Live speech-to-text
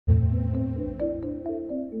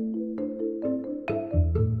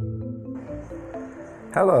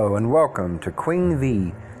Hello and welcome to Queen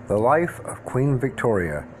V, the life of Queen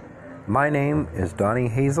Victoria. My name is Donnie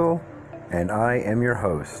Hazel and I am your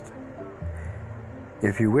host.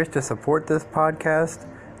 If you wish to support this podcast,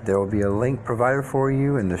 there will be a link provided for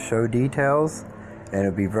you in the show details, and it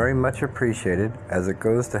will be very much appreciated as it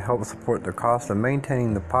goes to help support the cost of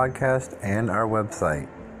maintaining the podcast and our website.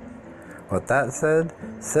 With that said,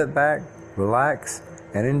 sit back, relax,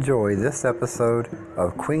 and enjoy this episode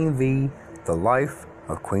of Queen V, the life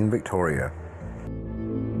of Queen Victoria.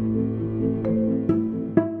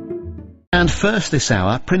 And first this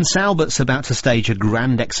hour, Prince Albert's about to stage a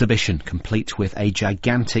grand exhibition, complete with a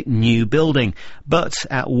gigantic new building. But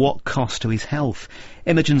at what cost to his health?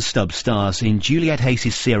 Imogen Stubbs stars in Juliet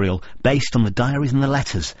Hayes' serial based on the diaries and the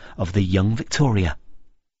letters of the young Victoria.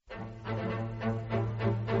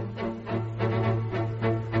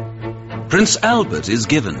 Prince Albert is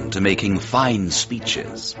given to making fine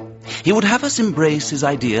speeches. He would have us embrace his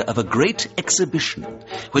idea of a great exhibition,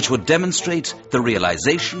 which would demonstrate the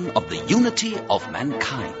realization of the unity of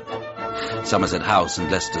mankind. Somerset House and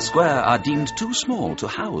Leicester Square are deemed too small to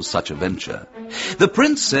house such a venture. The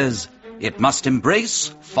Prince says it must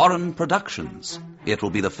embrace foreign productions. It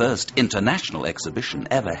will be the first international exhibition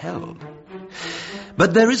ever held.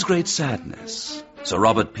 But there is great sadness. Sir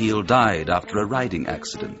Robert Peel died after a riding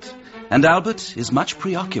accident, and Albert is much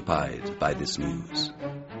preoccupied by this news.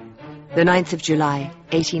 The 9th of July,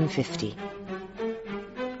 1850.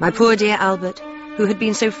 My poor dear Albert, who had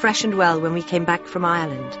been so fresh and well when we came back from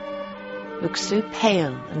Ireland, looks so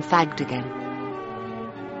pale and fagged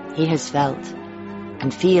again. He has felt,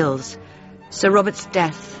 and feels, Sir Robert's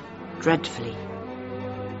death dreadfully.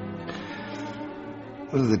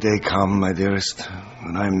 Will the day come, my dearest,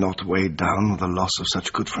 when I am not weighed down with the loss of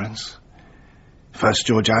such good friends? First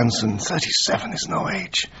George Anson, 37 is no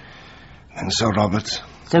age. Then Sir Robert.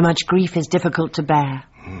 So much grief is difficult to bear.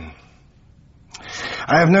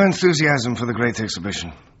 I have no enthusiasm for the great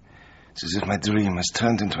exhibition. It's as if my dream has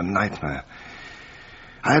turned into a nightmare.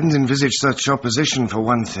 I hadn't envisaged such opposition for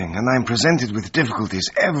one thing, and I'm presented with difficulties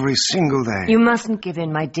every single day. You mustn't give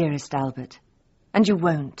in, my dearest Albert. And you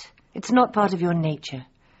won't. It's not part of your nature.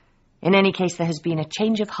 In any case, there has been a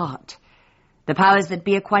change of heart. The powers that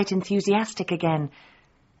be are quite enthusiastic again.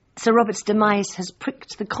 Sir Robert's demise has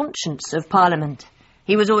pricked the conscience of Parliament.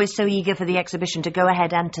 He was always so eager for the exhibition to go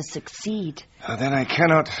ahead and to succeed. Then I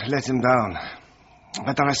cannot let him down.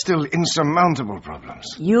 But there are still insurmountable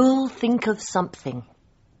problems. You'll think of something.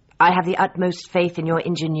 I have the utmost faith in your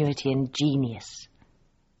ingenuity and genius.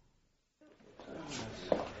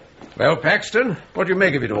 Well, Paxton, what do you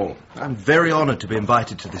make of it all? I'm very honoured to be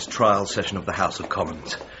invited to this trial session of the House of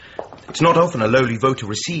Commons. It's not often a lowly voter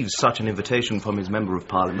receives such an invitation from his Member of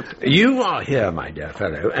Parliament. You are here, my dear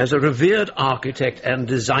fellow, as a revered architect and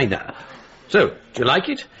designer. So, do you like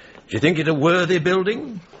it? Do you think it a worthy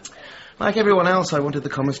building? Like everyone else, I wanted the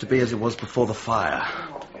Commons to be as it was before the fire.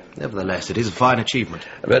 Nevertheless, it is a fine achievement.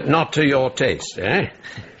 But not to your taste, eh?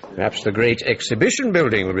 Perhaps the great exhibition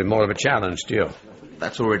building will be more of a challenge to you.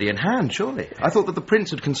 That's already in hand, surely. I thought that the Prince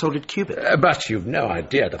had consulted Cupid. But you've no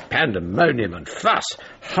idea the pandemonium and fuss.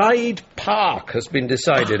 Hyde Park has been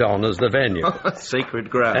decided on as the venue. Sacred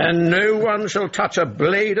ground. And no one shall touch a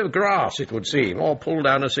blade of grass, it would seem, or pull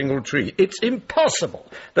down a single tree. It's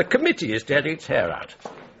impossible. The committee is tearing its hair out.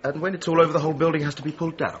 And when it's all over, the whole building has to be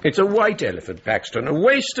pulled down. It's a white elephant, Paxton, a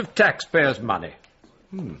waste of taxpayers' money.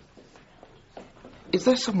 Is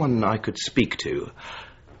there someone I could speak to?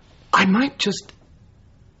 I might just...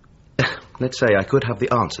 Let's say I could have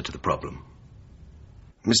the answer to the problem.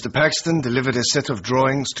 Mr. Paxton delivered a set of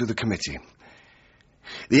drawings to the committee.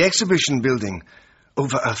 The exhibition building,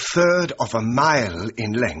 over a third of a mile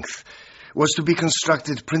in length, was to be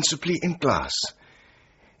constructed principally in glass.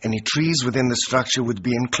 Any trees within the structure would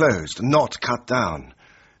be enclosed, not cut down.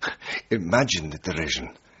 Imagine the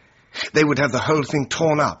derision. They would have the whole thing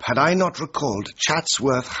torn up had I not recalled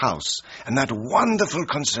Chatsworth House and that wonderful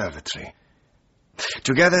conservatory.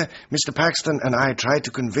 Together, Mr. Paxton and I tried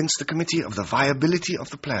to convince the committee of the viability of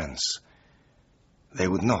the plans. They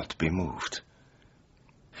would not be moved.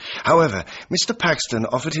 However, Mr. Paxton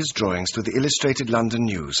offered his drawings to the Illustrated London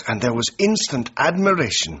News, and there was instant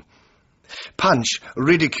admiration. Punch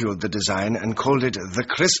ridiculed the design and called it the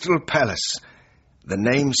Crystal Palace. The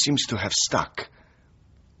name seems to have stuck.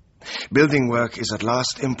 Building work is at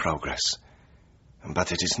last in progress,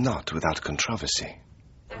 but it is not without controversy.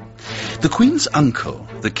 The Queen's uncle,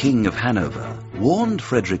 the King of Hanover, warned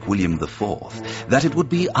Frederick William IV that it would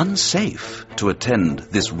be unsafe to attend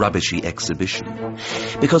this rubbishy exhibition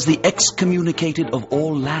because the excommunicated of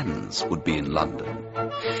all lands would be in London.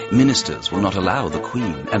 Ministers will not allow the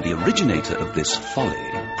Queen and the originator of this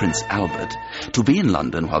folly, Prince Albert, to be in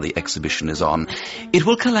London while the exhibition is on. It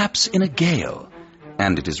will collapse in a gale,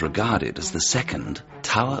 and it is regarded as the second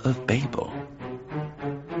Tower of Babel.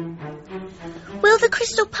 Will the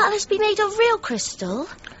Crystal Palace be made of real crystal?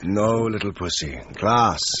 No, little pussy.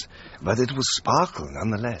 Glass. But it will sparkle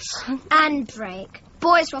nonetheless. And break.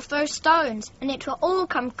 Boys will throw stones, and it will all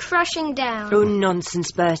come crushing down. Oh,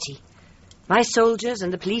 nonsense, Bertie. My soldiers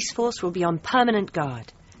and the police force will be on permanent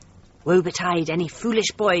guard. Woe betide any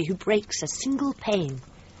foolish boy who breaks a single pane.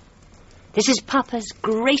 This is Papa's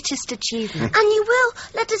greatest achievement. And you will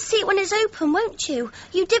let us see it when it's open, won't you?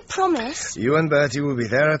 You did promise. You and Bertie will be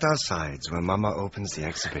there at our sides when Mama opens the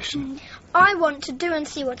exhibition. I want to do and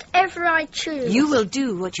see whatever I choose. You will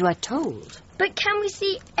do what you are told. But can we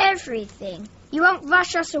see everything? You won't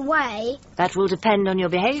rush us away. That will depend on your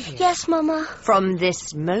behaviour. Yes, Mama. From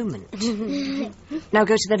this moment. Now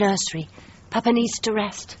go to the nursery. Papa needs to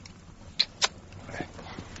rest.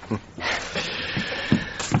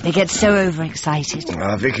 They get so overexcited.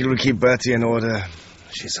 Vicky will keep Bertie in order.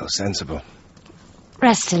 She's so sensible.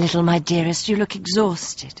 Rest a little, my dearest. You look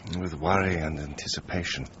exhausted. With worry and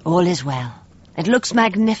anticipation. All is well. It looks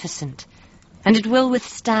magnificent. And it will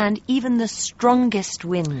withstand even the strongest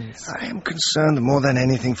winds. I am concerned more than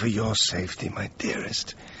anything for your safety, my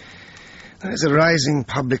dearest. There is a rising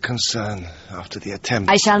public concern after the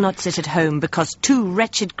attempt. I shall not sit at home because two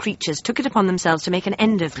wretched creatures took it upon themselves to make an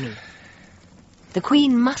end of me. The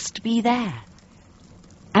Queen must be there,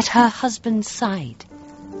 at her husband's side,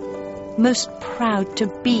 most proud to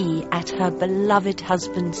be at her beloved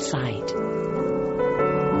husband's side.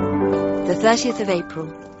 The 30th of April,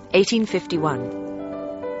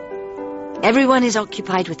 1851. Everyone is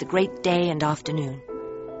occupied with the great day and afternoon.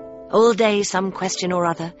 All day some question or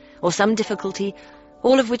other, or some difficulty,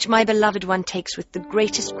 all of which my beloved one takes with the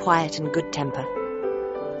greatest quiet and good temper.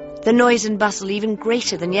 The noise and bustle even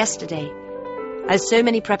greater than yesterday, as so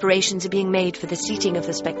many preparations are being made for the seating of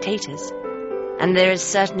the spectators, and there is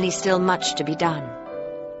certainly still much to be done.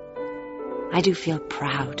 I do feel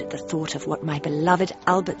proud at the thought of what my beloved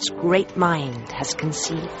Albert's great mind has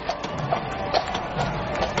conceived.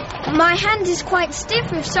 My hand is quite stiff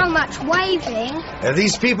with so much waving.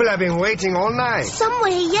 These people have been waiting all night. Some were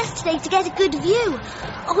here yesterday to get a good view.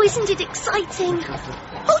 Oh, isn't it exciting?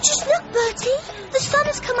 Oh, just look, Bertie. The sun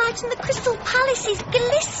has come out and the Crystal Palace is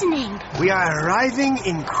glistening. We are arriving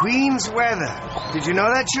in Queen's weather. Did you know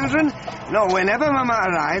that, children? No, whenever Mama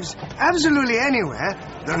arrives, absolutely anywhere,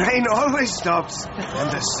 the rain always stops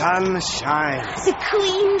and the sun shines. The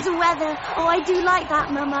Queen's weather. Oh, I do like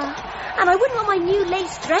that, Mama. And I wouldn't want my new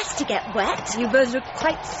lace dress to get wet. You both look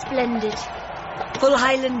quite splendid. Full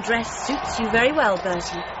Highland dress suits you very well,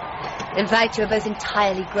 Bertie. In fact, you are both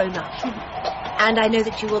entirely grown up. And I know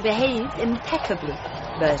that you will behave impeccably,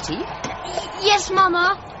 Bertie. Yes,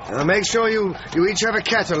 Mama. Make sure you each have a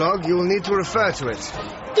catalogue. You will need to refer to it.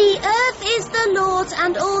 The earth is the Lord's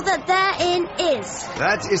and all that therein is.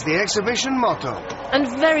 That is the exhibition motto.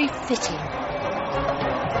 And very fitting.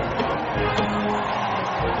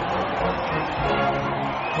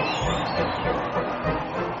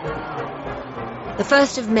 The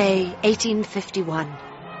 1st of May, 1851.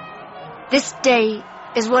 This day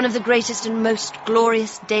is one of the greatest and most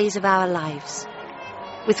glorious days of our lives,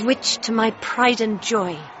 with which, to my pride and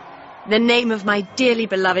joy, the name of my dearly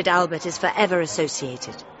beloved Albert is forever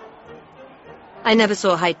associated. I never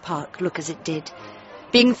saw Hyde Park look as it did,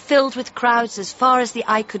 being filled with crowds as far as the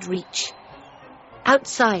eye could reach.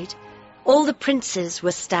 Outside, all the princes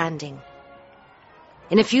were standing.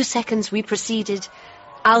 In a few seconds we proceeded,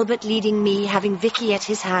 Albert leading me, having Vicky at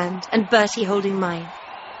his hand, and Bertie holding mine.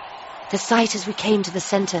 The sight as we came to the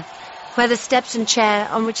centre, where the steps and chair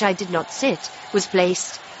on which I did not sit was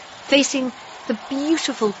placed, facing the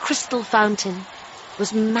beautiful crystal fountain,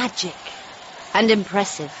 was magic and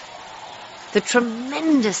impressive. The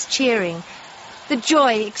tremendous cheering, the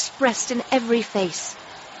joy expressed in every face,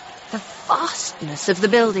 the vastness of the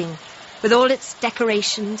building, with all its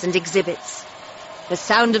decorations and exhibits, the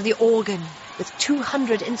sound of the organ, with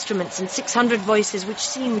 200 instruments and 600 voices, which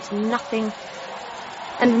seemed nothing,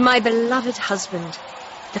 and my beloved husband,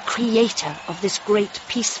 the creator of this great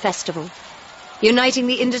peace festival, uniting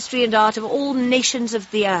the industry and art of all nations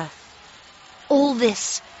of the earth. All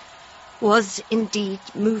this was indeed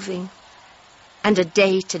moving, and a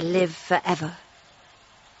day to live forever.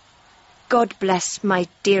 God bless my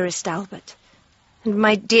dearest Albert, and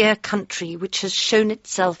my dear country, which has shown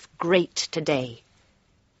itself great today.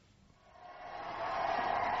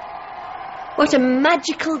 What a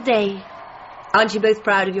magical day! Aren't you both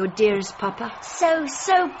proud of your dearest Papa? So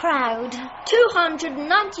proud.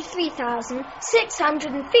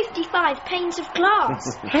 293,655 panes of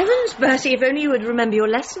glass. Heavens, Bertie, if only you would remember your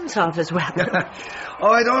lessons half as well.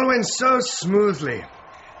 Oh, it all went so smoothly.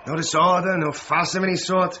 No disorder, no fuss of any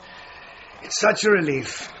sort. It's such a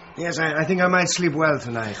relief. Yes, I think I might sleep well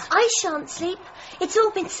tonight. I shan't sleep. It's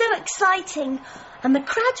all been so exciting. And the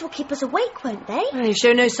crowds will keep us awake, won't they? Well, you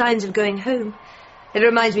show no signs of going home. It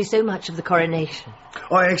reminds me so much of the coronation.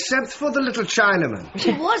 Oh, except for the little Chinaman.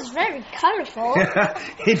 He was very colourful.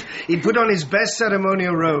 He'd put on his best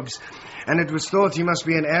ceremonial robes, and it was thought he must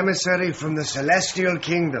be an emissary from the Celestial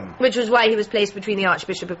Kingdom. Which was why he was placed between the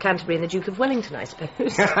Archbishop of Canterbury and the Duke of Wellington, I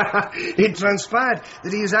suppose. It transpired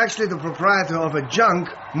that he is actually the proprietor of a junk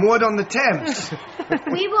moored on the Thames.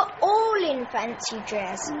 We were all in fancy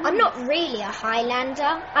dress. I'm not really a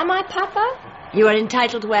Highlander, am I, Papa? You are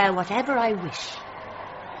entitled to wear whatever I wish.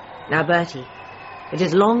 Now, Bertie, it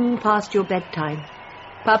is long past your bedtime.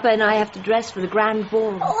 Papa and I have to dress for the grand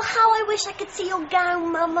ball. Oh, how I wish I could see your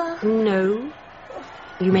gown, Mama. No.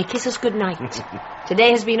 You may kiss us good night.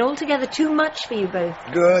 Today has been altogether too much for you both.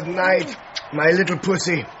 Good night, my little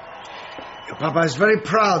pussy. Your Papa is very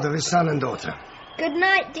proud of his son and daughter. Good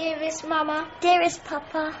night, dearest Mama. Dearest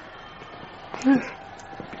Papa.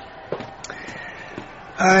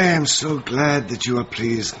 I am so glad that you are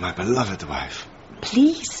pleased, my beloved wife.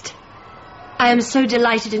 Pleased? I am so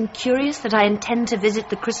delighted and curious that I intend to visit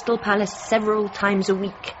the Crystal Palace several times a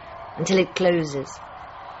week until it closes.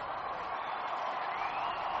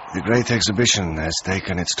 The great exhibition has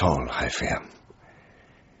taken its toll, I fear.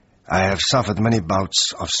 I have suffered many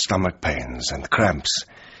bouts of stomach pains and cramps,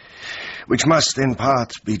 which must in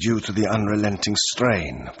part be due to the unrelenting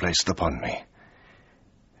strain placed upon me.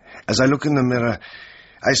 As I look in the mirror,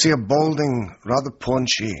 I see a balding, rather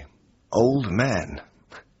paunchy, old man.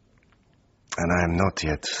 And I am not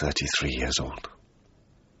yet 33 years old.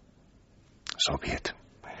 So be it.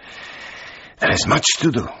 There is much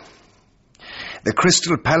to do. The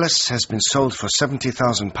Crystal Palace has been sold for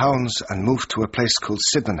 £70,000 and moved to a place called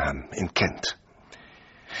Sydenham in Kent.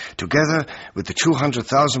 Together with the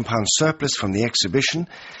 £200,000 surplus from the exhibition,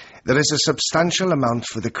 there is a substantial amount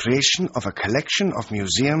for the creation of a collection of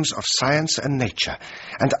museums of science and nature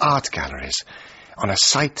and art galleries on a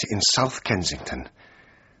site in South Kensington.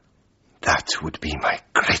 That would be my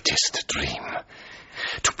greatest dream,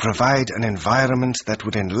 to provide an environment that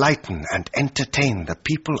would enlighten and entertain the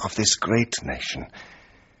people of this great nation.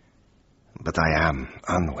 But I am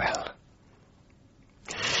unwell.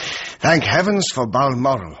 Thank heavens for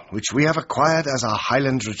Balmoral, which we have acquired as our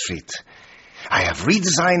Highland retreat. I have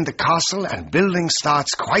redesigned the castle and building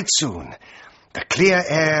starts quite soon. The clear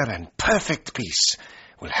air and perfect peace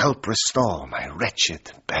will help restore my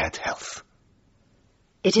wretched bad health.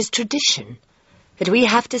 It is tradition that we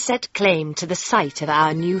have to set claim to the site of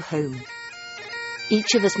our new home.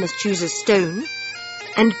 Each of us must choose a stone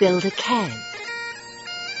and build a cairn.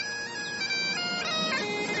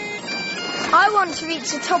 I want to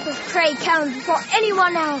reach the top of Cray Cairn before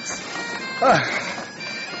anyone else.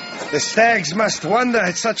 The stags must wonder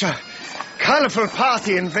at such a colourful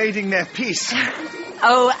party invading their peace.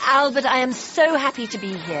 Oh, Albert, I am so happy to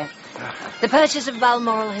be here. The purchase of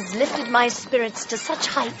Balmoral has lifted my spirits to such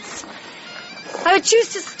heights. I would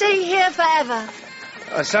choose to stay here forever.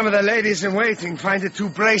 Some of the ladies in waiting find it too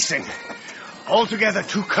bracing. Altogether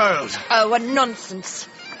too cold. Oh, what nonsense.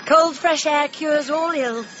 Cold, fresh air cures all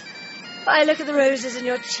ills. I look at the roses in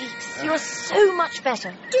your cheeks. You are so much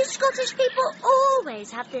better. Do Scottish people always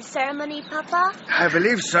have this ceremony, Papa? I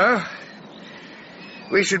believe so.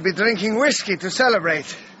 We should be drinking whiskey to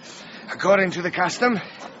celebrate, according to the custom.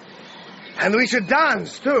 And we should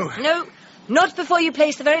dance, too. No, not before you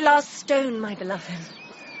place the very last stone, my beloved.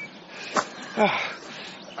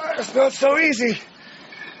 It's not so easy.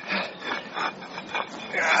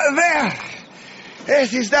 There!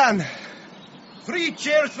 It is done. 3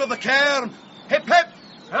 cheers for the cairn. Hip, hip.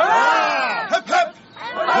 Hurrah! Hip, hip.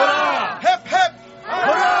 Hurrah! Hip, hip.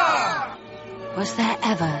 Hurrah! Was there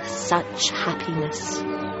ever such happiness?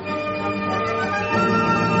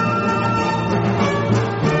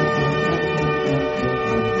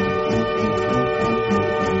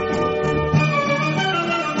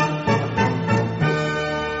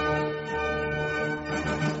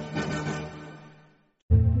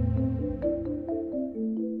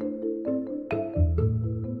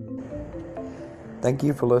 Thank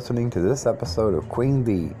you for listening to this episode of Queen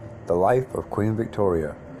Bee, The Life of Queen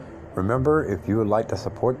Victoria. Remember, if you would like to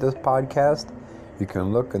support this podcast, you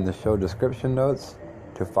can look in the show description notes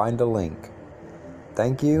to find a link.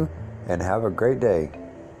 Thank you, and have a great day.